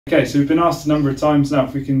Okay, so we've been asked a number of times now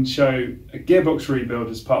if we can show a gearbox rebuild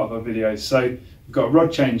as part of our videos. So we've got a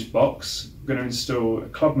rod change box, we're going to install a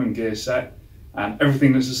Clubman gear set and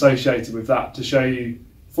everything that's associated with that to show you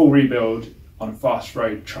full rebuild on a fast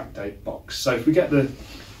road track day box. So if we get the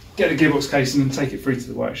gearbox casing and take it through to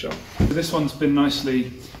the workshop. So this one's been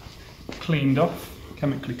nicely cleaned off,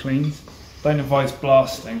 chemically cleaned. Don't advise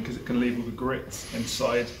blasting because it can leave all the grit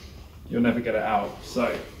inside. You'll never get it out.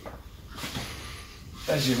 So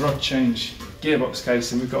there's your rod change gearbox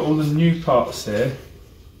casing. We've got all the new parts here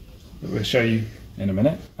that we'll show you in a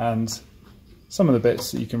minute, and some of the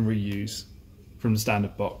bits that you can reuse from the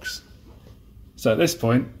standard box. So at this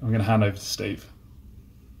point, I'm going to hand over to Steve.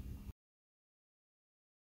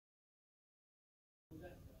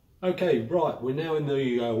 Okay, right, we're now in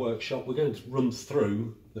the workshop. We're going to run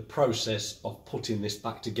through the process of putting this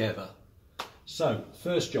back together. So,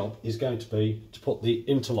 first job is going to be to put the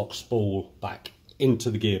interlock spool back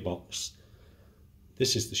into the gearbox.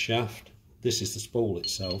 This is the shaft, this is the spool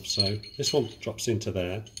itself, so this one drops into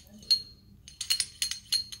there.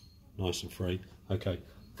 Nice and free. Okay,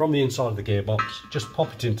 from the inside of the gearbox, just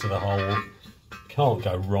pop it into the hole. Can't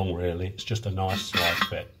go wrong really, it's just a nice slide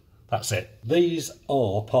fit. That's it. These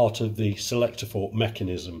are part of the selector fork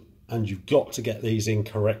mechanism and you've got to get these in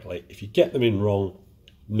correctly. If you get them in wrong,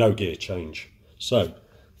 no gear change. So,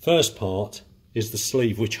 first part is the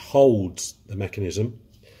sleeve which holds the mechanism.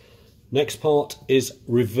 Next part is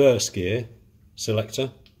reverse gear selector.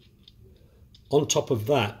 On top of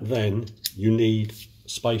that then you need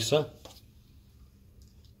spacer.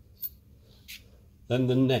 Then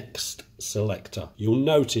the next selector. You'll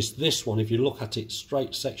notice this one, if you look at it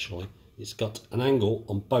straight sectionally, it's got an angle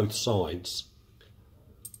on both sides.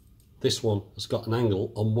 This one has got an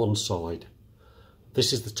angle on one side.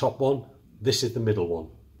 This is the top one, this is the middle one.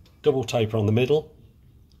 Double taper on the middle,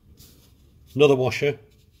 another washer,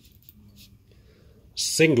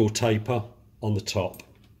 single taper on the top.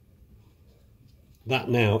 That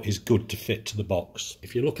now is good to fit to the box.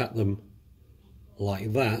 If you look at them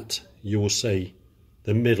like that, you will see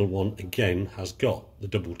the middle one again has got the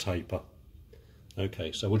double taper.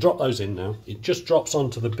 Okay, so we'll drop those in now. It just drops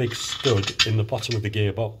onto the big stud in the bottom of the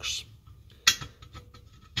gearbox,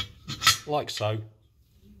 like so.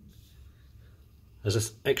 There's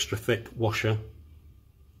this extra thick washer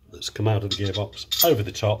that's come out of the gearbox over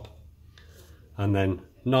the top, and then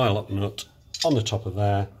nylock nut on the top of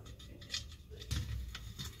there.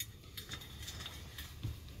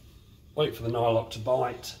 Wait for the nylock to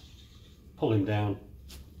bite, pull him down,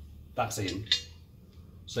 that's in.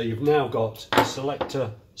 So you've now got a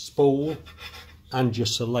selector spool and your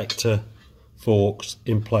selector forks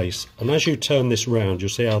in place. And as you turn this round, you'll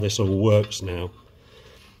see how this all works now.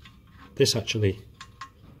 This actually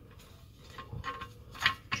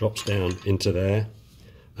drops down into there,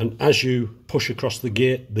 and as you push across the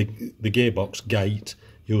gearbox gate,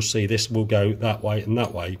 you'll see this will go that way and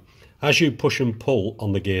that way. As you push and pull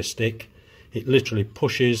on the gear stick, it literally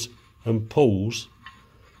pushes and pulls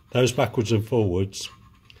those backwards and forwards,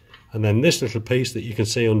 and then this little piece that you can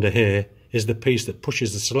see under here is the piece that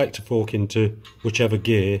pushes the selector fork into whichever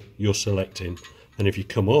gear you're selecting. And if you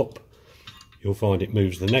come up, you'll find it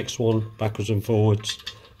moves the next one backwards and forwards,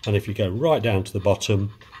 and if you go right down to the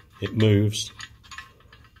bottom, it moves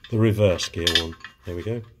the reverse gear one. There we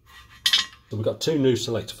go. So we've got two new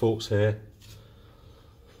selector forks here.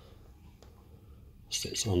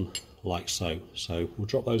 Sits on like so. So we'll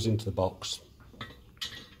drop those into the box.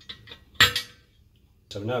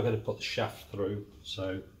 So we're now going to put the shaft through.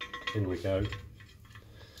 So in we go.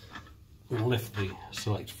 We'll lift the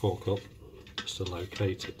selector fork up just to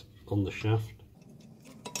locate it on the shaft.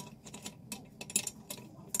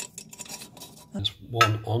 There's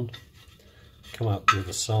one on, come out the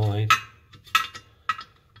other side.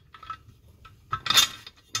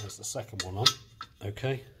 There's the second one on.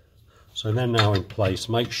 Okay, so they're now in place.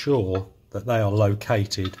 Make sure that they are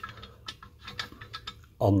located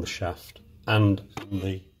on the shaft and on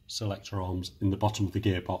the selector arms in the bottom of the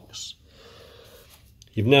gearbox.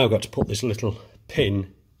 You've now got to put this little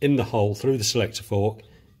pin in the hole through the selector fork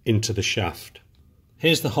into the shaft.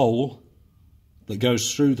 Here's the hole that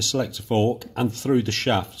goes through the selector fork and through the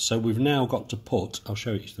shaft. So we've now got to put, I'll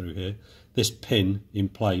show you through here, this pin in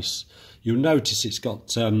place. You'll notice it's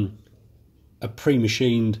got a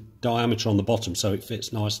pre-machined diameter on the bottom, so it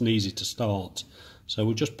fits nice and easy to start. So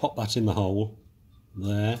we'll just pop that in the hole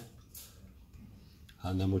there,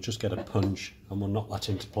 and then we'll just get a punch and we'll knock that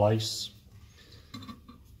into place.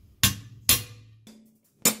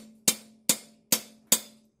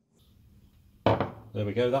 There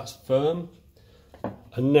we go, that's firm.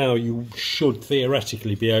 and now you should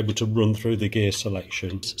theoretically be able to run through the gear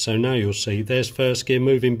selections. So now you'll see there's first gear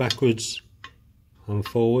moving backwards and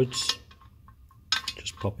forwards.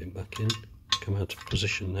 Just pop it back in, come out of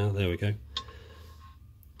position now, there we go.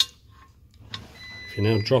 If you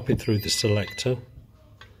now drop it through the selector,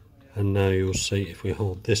 and now you'll see if we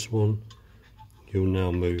hold this one, you'll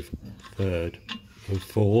now move third and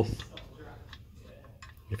fourth.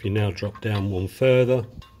 If you now drop down one further,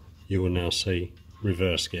 you will now see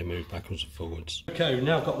reverse gear move backwards and forwards. Okay, we've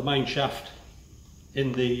now got the main shaft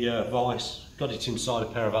in the vice, got it inside a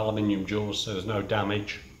pair of aluminium jaws so there's no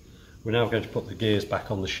damage. We're now going to put the gears back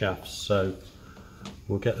on the shafts, so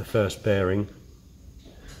we'll get the first bearing,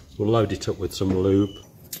 we'll load it up with some lube,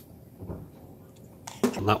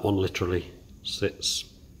 and that one literally sits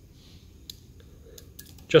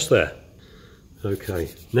just there. Okay,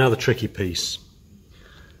 now the tricky piece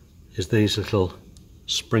is these little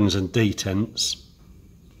springs and detents.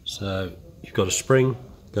 So you've got a spring,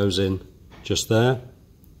 goes in just there,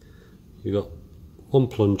 you've got one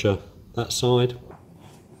plunger that side,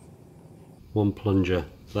 one plunger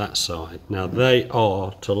that side. Now they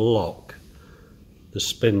are to lock the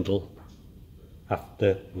spindle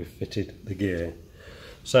after we've fitted the gear.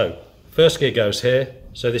 So first gear goes here,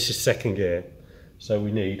 so this is second gear. So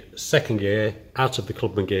we need second gear out of the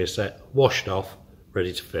Clubman gear set, washed off,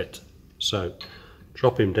 ready to fit. So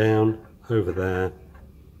drop him down over there.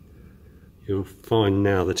 You'll find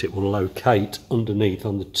now that it will locate underneath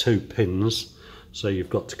on the two pins. So you've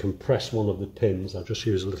got to compress one of the pins. I'll just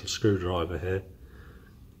use a little screwdriver here.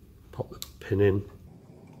 Pop the pin in.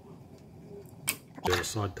 The other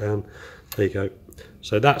side down. There you go.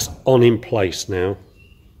 So that's on in place now.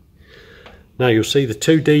 Now you'll see the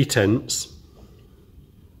two detents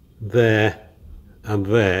there and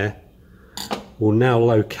there will now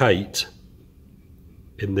locate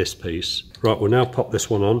in this piece. Right, we'll now pop this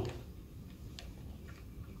one on.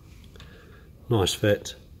 Nice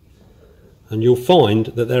fit. And you'll find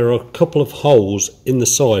that there are a couple of holes in the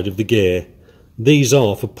side of the gear. These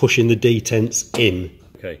are for pushing the detents in.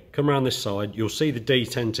 Okay, come around this side, you'll see the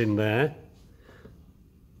detent in there.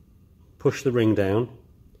 Push the ring down.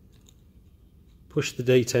 Push the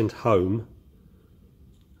detent home.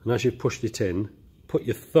 And as you've pushed it in, put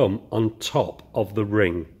your thumb on top of the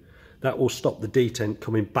ring. That will stop the detent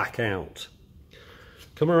coming back out.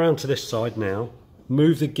 Come around to this side now,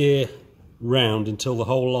 move the gear round until the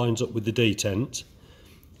hole lines up with the detent.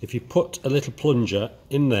 If you put a little plunger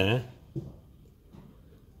in there,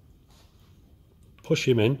 push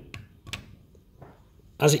him in.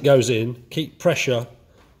 As it goes in, keep pressure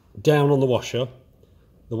down on the washer.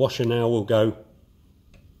 The washer now will go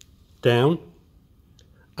down.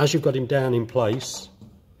 As you've got him down in place,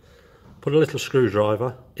 put a little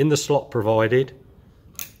screwdriver in the slot provided,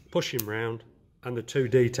 push him round, and the two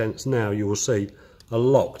detents now you will see are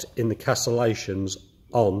locked in the castellations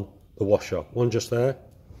on the washer. One just there,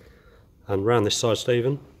 and round this side,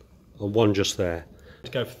 Stephen, and one just there.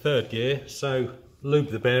 To go for third gear, so lube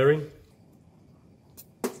the bearing.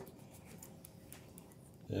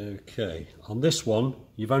 Okay, on this one,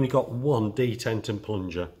 you've only got one detent and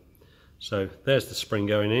plunger. So there's the spring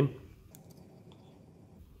going in.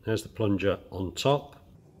 There's the plunger on top.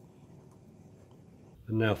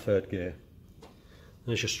 And now third gear.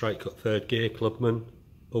 There's your straight cut third gear, Clubman,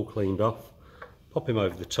 all cleaned off. Pop him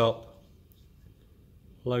over the top.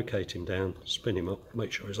 Locate him down, spin him up,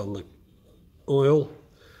 make sure he's on the oil.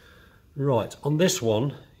 Right, on this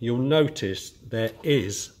one, you'll notice there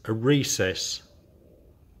is a recess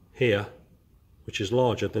here, which is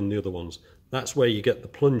larger than the other ones. That's where you get the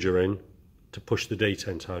plunger in to push the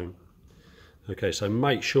detent home. Okay, so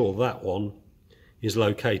make sure that one is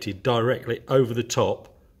located directly over the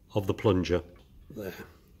top of the plunger. There.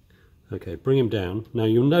 Okay, bring him down. Now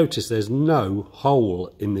you'll notice there's no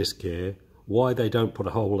hole in this gear. Why they don't put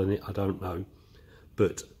a hole in it, I don't know.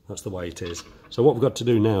 But that's the way it is. So what we've got to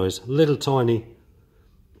do now is a little tiny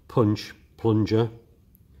plunger.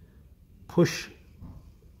 Push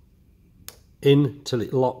in till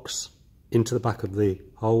it locks into the back of the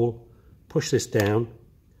hole. Push this down.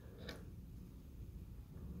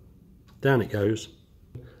 Down it goes.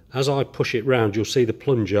 As I push it round, you'll see the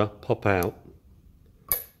plunger pop out.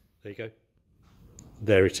 There you go.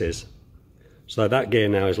 There it is. So that gear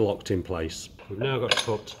now is locked in place. We've now got to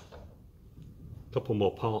put a couple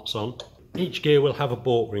more parts on. Each gear will have a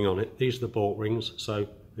bolt ring on it. These are the bolt rings. So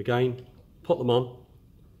again, put them on.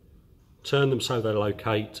 Turn them so they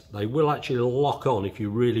locate. They will actually lock on if you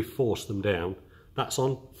really force them down. That's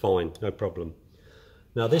on, fine, no problem.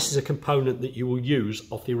 Now this is a component that you will use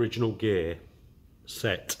off the original gear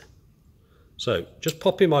set. So just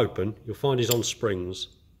pop him open, you'll find he's on springs.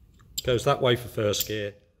 Goes that way for first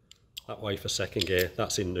gear, that way for second gear,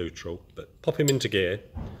 that's in neutral. But pop him into gear,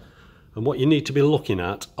 and what you need to be looking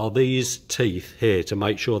at are these teeth here to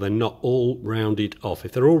make sure they're not all rounded off.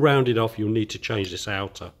 If they're all rounded off, you'll need to change this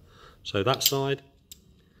outer. So that side,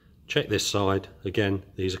 check this side. Again,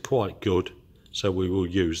 these are quite good, so we will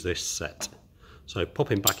use this set. So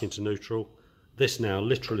pop him back into neutral. This now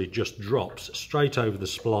literally just drops straight over the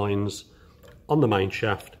splines on the main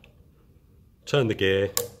shaft. Turn the gear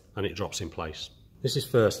and it drops in place. This is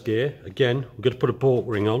first gear. Again, we're going to put a balk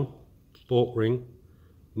ring on. Balk ring.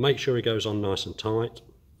 Make sure it goes on nice and tight.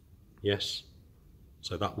 Yes.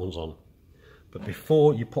 So that one's on. But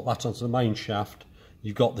before you put that onto the main shaft,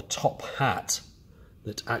 you've got the top hat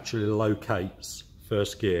that actually locates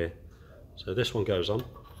first gear. So this one goes on.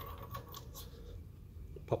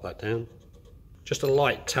 Pop that down. Just a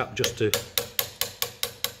light tap just to...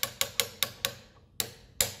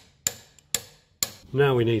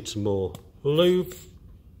 Now we need some more lube.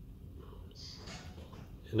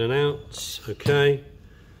 In and out, okay.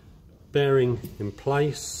 Bearing in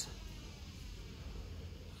place.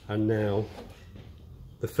 And now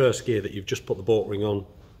the first gear that you've just put the balk ring on,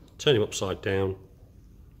 turn him upside down.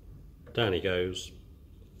 Down he goes,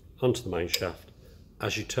 onto the main shaft.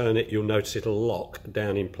 As you turn it, you'll notice it'll lock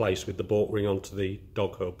down in place with the balk ring onto the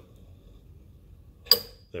dog hub.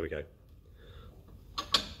 There we go.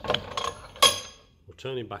 We'll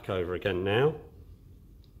turn him back over again now.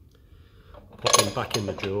 Pop him back in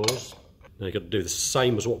the jaws. Now you've got to do the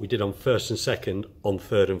same as what we did on first and second on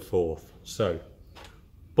third and fourth. So,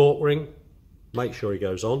 balk ring, make sure he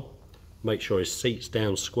goes on. Make sure his seat's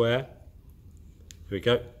down square. Here we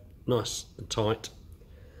go, nice and tight.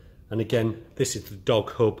 And again, this is the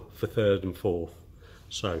dog hub for third and fourth.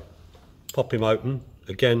 So, pop him open.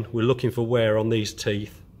 Again, we're looking for wear on these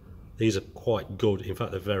teeth. These are quite good, in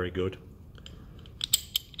fact they're very good.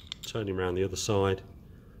 Turn him around the other side.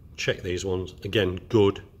 Check these ones, again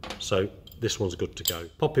good. So this one's good to go.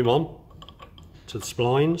 Pop him on to the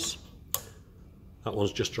splines. That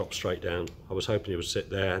one's just dropped straight down. I was hoping he would sit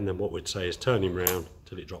there, and then what we'd say is turn him round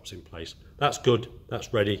till it drops in place. That's good,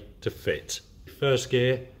 that's ready to fit. First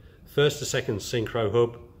gear, first to second synchro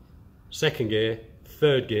hub, second gear,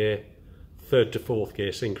 third to fourth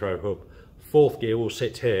gear synchro hub. Fourth gear will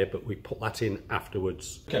sit here, but we put that in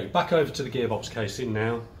afterwards. Okay, back over to the gearbox casing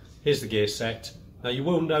now. Here's the gear set. Now you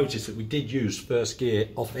will notice that we did use first gear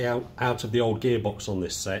off the out of the old gearbox on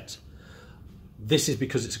this set. This is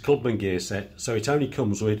because it's a clubman gear set, so it only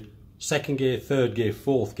comes with second gear, third gear,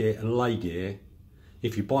 fourth gear and lay gear.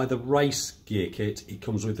 If you buy the race gear kit, it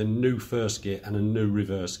comes with a new first gear and a new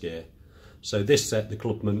reverse gear. So this set, the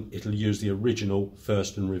clubman, it'll use the original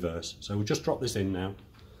first and reverse. So we'll just drop this in now.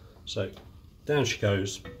 So down she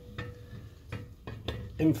goes,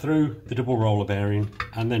 in through the double roller bearing,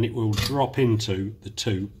 and then it will drop into the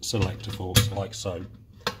two selector forks like so.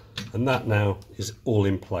 And that now is all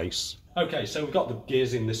in place. Okay, so we've got the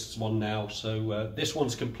gears in this one now, so this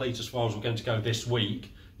one's complete as far as we're going to go this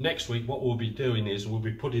week. Next week what we'll be doing is we'll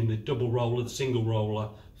be putting the double roller, the single roller,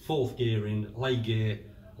 fourth gear in,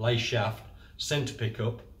 lay shaft, centre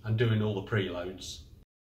pickup, and doing all the preloads.